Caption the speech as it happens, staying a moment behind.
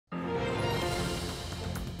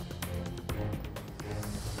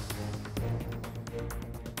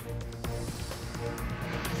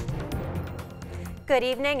Good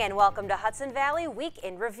evening and welcome to Hudson Valley Week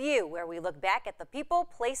in Review, where we look back at the people,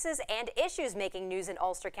 places, and issues making news in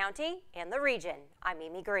Ulster County and the region. I'm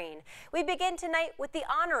Amy Greene. We begin tonight with the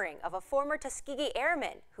honoring of a former Tuskegee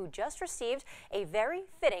Airman who just received a very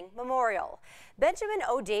fitting memorial. Benjamin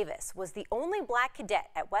O. Davis was the only black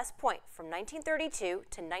cadet at West Point from 1932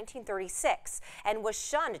 to 1936 and was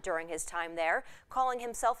shunned during his time there, calling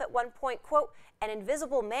himself at one point, quote, an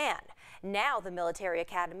invisible man. Now the military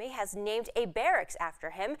academy has named a barracks after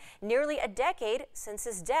him nearly a decade since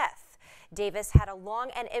his death. Davis had a long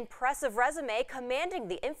and impressive resume commanding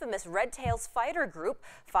the infamous Red Tails fighter group,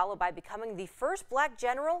 followed by becoming the first black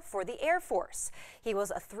general for the Air Force. He was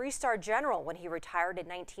a three-star general when he retired in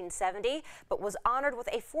 1970, but was honored with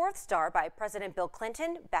a fourth star by President Bill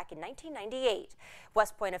Clinton back in 1998.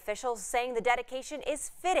 West Point officials saying the dedication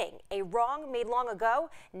is fitting, a wrong made long ago,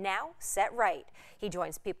 now set right. He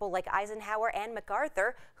joins people like Eisenhower and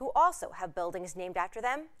MacArthur, who also have buildings named after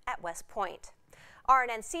them at West Point.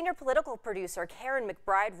 RNN senior political producer Karen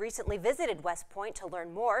McBride recently visited West Point to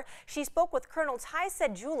learn more. She spoke with Colonel Ty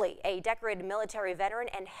Julie, a decorated military veteran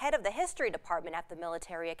and head of the history department at the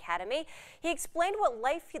military academy. He explained what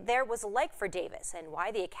life there was like for Davis and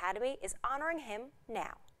why the academy is honoring him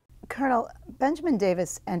now. Colonel, Benjamin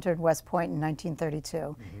Davis entered West Point in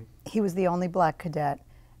 1932. He was the only black cadet,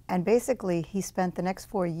 and basically he spent the next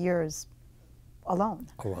 4 years alone.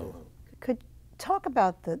 Could talk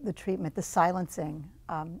about the treatment, the silencing,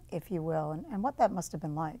 if you will, and what that must have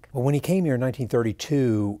been like. Well, when he came here in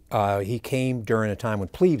 1932, he came during a time when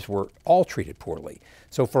plebes were all treated poorly.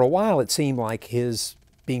 So for a while it seemed like his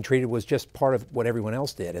being treated was just part of what everyone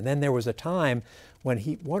else did. And then there was a time when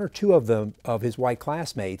one or two of his white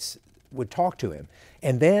classmates would talk to him.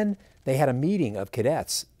 And then they had a meeting of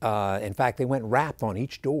cadets. In fact, they went and rapped on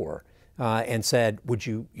each door and said, would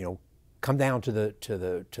you, come down to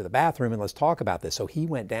the bathroom and let's talk about this. So he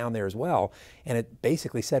went down there as well, and it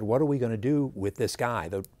basically said, what are we going to do with this guy,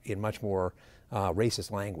 though in much more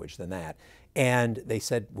racist language than that. And they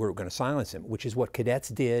said, we're going to silence him, which is what cadets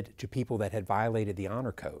did to people that had violated the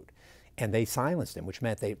honor code. And they silenced him, which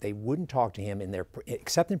meant they wouldn't talk to him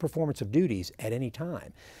except in performance of duties at any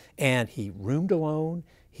time. And he roomed alone.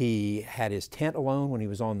 He had his tent alone when he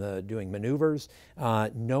was doing maneuvers.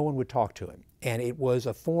 No one would talk to him. And it was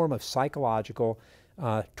a form of psychological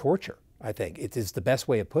torture, I think. It is the best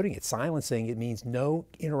way of putting it. Silencing, it means no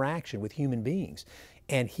interaction with human beings.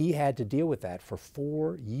 And he had to deal with that for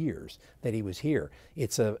 4 years that he was here.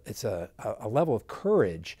 It's a level of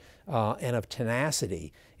courage and of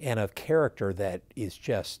tenacity and of character that is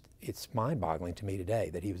just, it's mind-boggling to me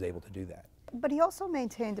today that he was able to do that. But he also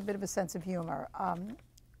maintained a bit of a sense of humor.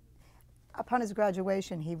 Upon his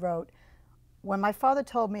graduation, he wrote, when my father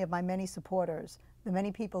told me of my many supporters, the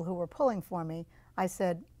many people who were pulling for me, I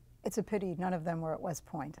said, it's a pity none of them were at West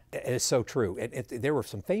Point. It's so true. There were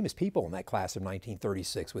some famous people in that class of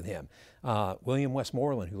 1936 with him. William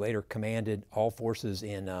Westmoreland, who later commanded all forces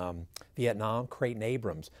in Vietnam. Creighton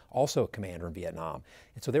Abrams, also a commander in Vietnam.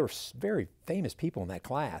 And so there were very famous people in that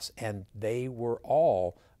class, and they were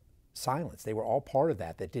all silence. They were all part of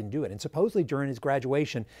that didn't do it. And supposedly during his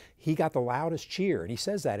graduation, he got the loudest cheer. And he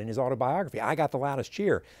says that in his autobiography, I got the loudest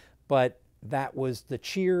cheer. But that was the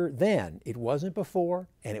cheer then. It wasn't before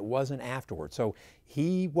and it wasn't afterward. So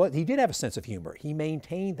he did have a sense of humor. He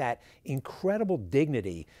maintained that incredible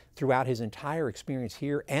dignity throughout his entire experience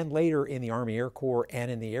here and later in the Army Air Corps and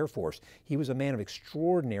in the Air Force. He was a man of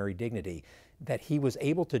extraordinary dignity, that he was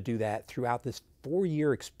able to do that throughout this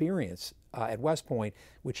 4-year experience at West Point,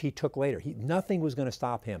 which he took later. Nothing was going to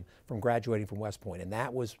stop him from graduating from West Point, and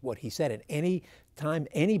that was what he said. And any time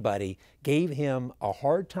anybody gave him a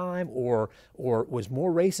hard time or was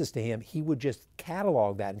more racist to him, he would just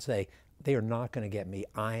catalog that and say, they are not going to get me.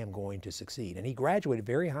 I am going to succeed. And he graduated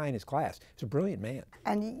very high in his class. He's a brilliant man.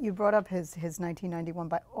 And you brought up his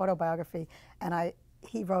 1991 autobiography, and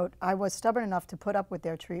he wrote, I was stubborn enough to put up with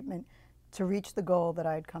their treatment to reach the goal that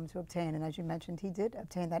I had come to obtain. And as you mentioned, he did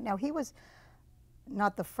obtain that. Now, he was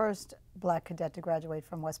not the first black cadet to graduate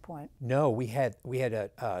from West Point. No, we had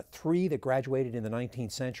 3 that graduated in the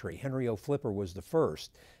 19th century. Henry O. Flipper was the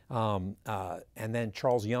first, and then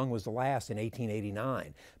Charles Young was the last in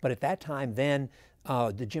 1889. But at that time, then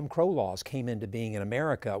the Jim Crow laws came into being in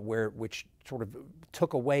America, which sort of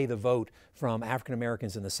took away the vote from African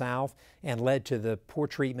Americans in the South and led to the poor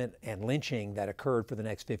treatment and lynching that occurred for the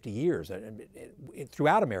next 50 years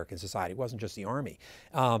throughout American society. It wasn't just the Army,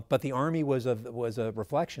 but the Army was a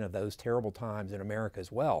reflection of those terrible times in America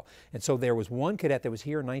as well. And so there was one cadet that was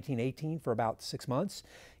here in 1918 for about 6 months.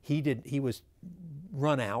 He was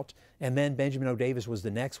run out, and then Benjamin O. Davis was the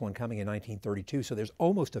next one coming in 1932. So there's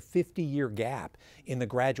almost a 50-year gap in the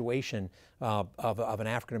graduation of an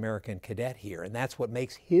African American cadet here, and that's what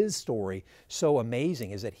makes his story so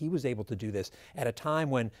amazing, is that he was able to do this at a time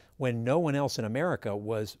when no one else in America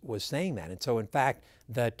was saying that. And so, in fact,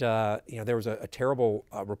 that there was a terrible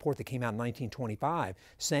report that came out in 1925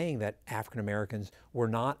 saying that African Americans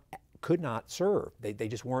could not serve. They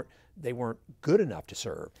just weren't good enough to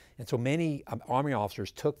serve. And so many Army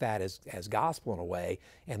officers took that as gospel in a way,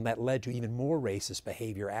 and that led to even more racist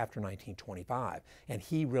behavior after 1925. And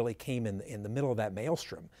he really came in the middle of that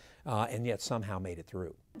maelstrom, and yet somehow made it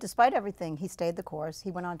through. Despite everything, he stayed the course. He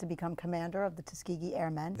went on to become commander of the Tuskegee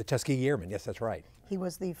Airmen. The Tuskegee Airman, yes, that's right. He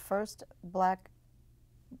was the first black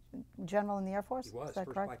general in the Air Force? He was, is that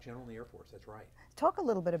first correct? black general in the Air Force, that's right. Talk a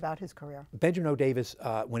little bit about his career. Benjamin O. Davis,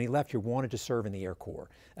 when he left here, wanted to serve in the Air Corps.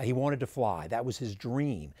 He wanted to fly. That was his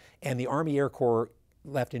dream. And the Army Air Corps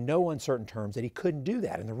left in no uncertain terms that he couldn't do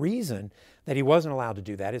that. And the reason that he wasn't allowed to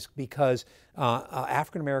do that is because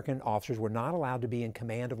African American officers were not allowed to be in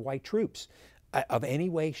command of white troops of any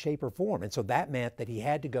way, shape, or form. And so that meant that he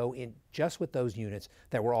had to go in just with those units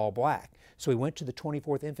that were all black. So he went to the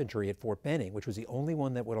 24th Infantry at Fort Benning, which was the only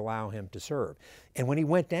one that would allow him to serve. And when he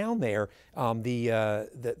went down there,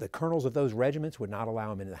 the colonels of those regiments would not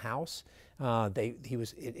allow him into the house. He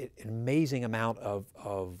was an amazing amount of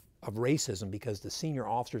racism, because the senior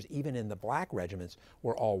officers, even in the black regiments,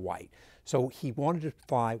 were all white. So he wanted to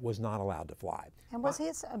fly, was not allowed to fly. And was he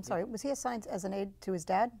assigned as an aide to his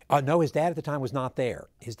dad? No, his dad at the time was not there.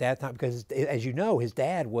 His dad, because as you know, his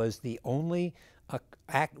dad was the only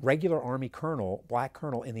regular Army colonel, black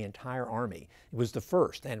colonel in the entire Army. It was the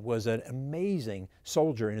first, and was an amazing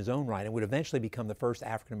soldier in his own right, and would eventually become the first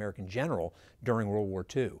African American general during World War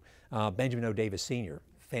II. Benjamin O. Davis Sr.,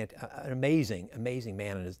 an amazing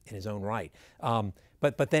man in his own right.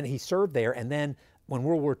 But then he served there, and then when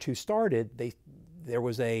World War II started, there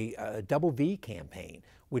was a double V campaign,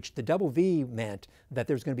 which the double V meant that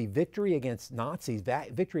there's going to be victory against Nazis,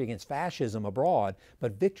 victory against fascism abroad,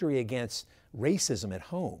 but victory against racism at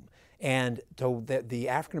home. And so the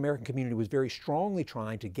African American community was very strongly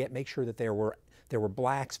trying to make sure that there were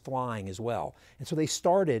blacks flying as well. And so they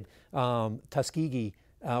started Tuskegee,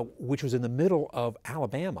 which was in the middle of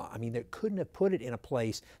Alabama. I mean, they couldn't have put it in a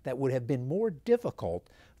place that would have been more difficult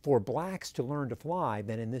for blacks to learn to fly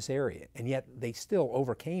than in this area. And yet they still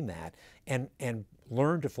overcame that and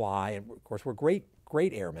learned to fly, and of course were great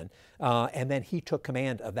airmen. And then he took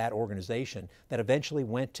command of that organization that eventually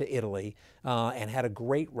went to Italy and had a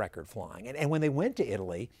great record flying. And when they went to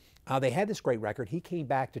Italy, they had this great record. He came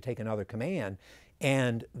back to take another command,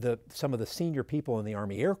 and some of the senior people in the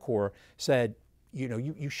Army Air Corps said, you know,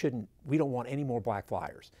 you shouldn't, we don't want any more black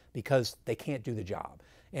flyers because they can't do the job.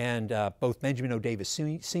 And both Benjamin O. Davis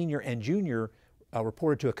Sr. and Jr.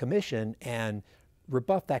 Reported to a commission and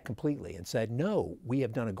rebuffed that completely and said, no, we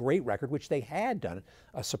have done a great record, which they had done,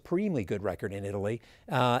 a supremely good record in Italy,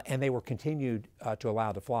 and they were continued to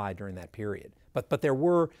allow to fly during that period. But there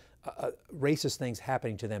were racist things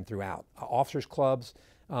happening to them throughout. Officers' clubs,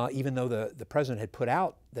 even though the president had put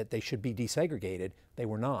out that they should be desegregated, they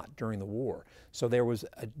were not during the war. So there was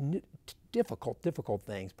difficult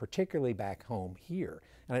things, particularly back home here.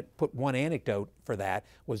 And I put one anecdote for that,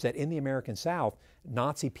 was that in the American South,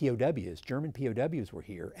 Nazi POWs, German POWs were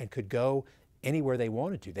here and could go anywhere they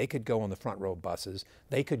wanted to. They could go on the front row of buses.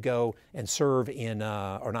 They could go and serve in,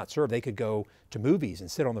 or not serve, they could go to movies and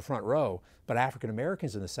sit on the front row. But African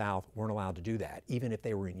Americans in the South weren't allowed to do that, even if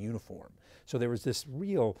they were in uniform. So there was this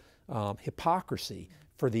real hypocrisy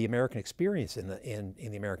for the American experience in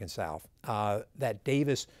the American South that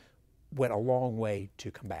Davis went a long way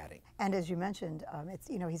to combating. And as you mentioned,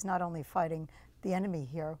 he's not only fighting the enemy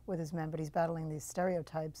here with his men, but he's battling these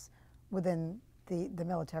stereotypes within the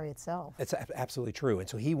military itself. That's absolutely true. And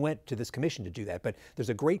so he went to this commission to do that. But there's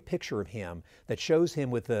a great picture of him that shows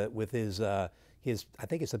him with his I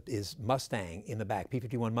think it's his Mustang in the back,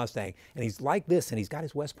 P-51 Mustang, and he's like this, and he's got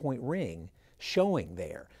his West Point ring showing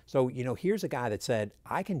there. So, you know, here's a guy that said,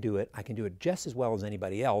 I can do it just as well as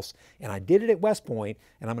anybody else, and I did it at West Point,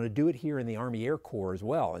 and I'm going to do it here in the Army Air Corps as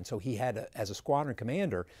well. And so he had, as a squadron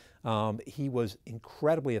commander, he was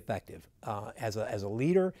incredibly effective as a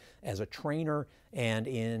leader, as a trainer, and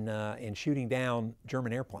in shooting down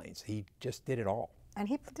German airplanes. He just did it all. And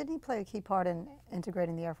didn't he play a key part in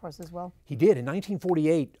integrating the Air Force as well? He did. In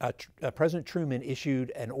 1948, President Truman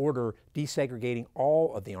issued an order desegregating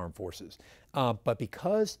all of the armed forces. But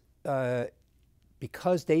because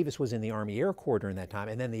Davis was in the Army Air Corps during that time,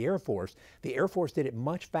 and then the Air Force did it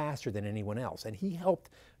much faster than anyone else. And he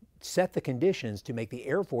helped set the conditions to make the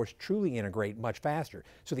Air Force truly integrate much faster.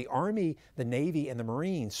 So the Army, the Navy, and the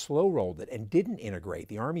Marines slow-rolled it and didn't integrate.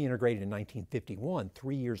 The Army integrated in 1951,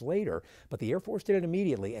 3 years later, but the Air Force did it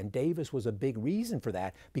immediately, and Davis was a big reason for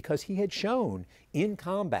that because he had shown in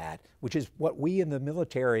combat, which is what we in the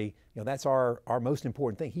military, that's our most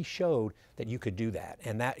important thing. He showed that you could do that,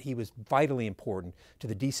 and that he was vitally important to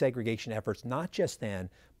the desegregation efforts, not just then,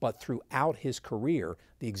 but throughout his career.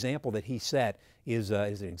 The example that he set is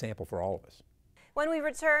an example for all of us. When we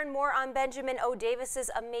return, more on Benjamin O. Davis's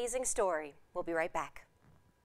amazing story. We'll be right back.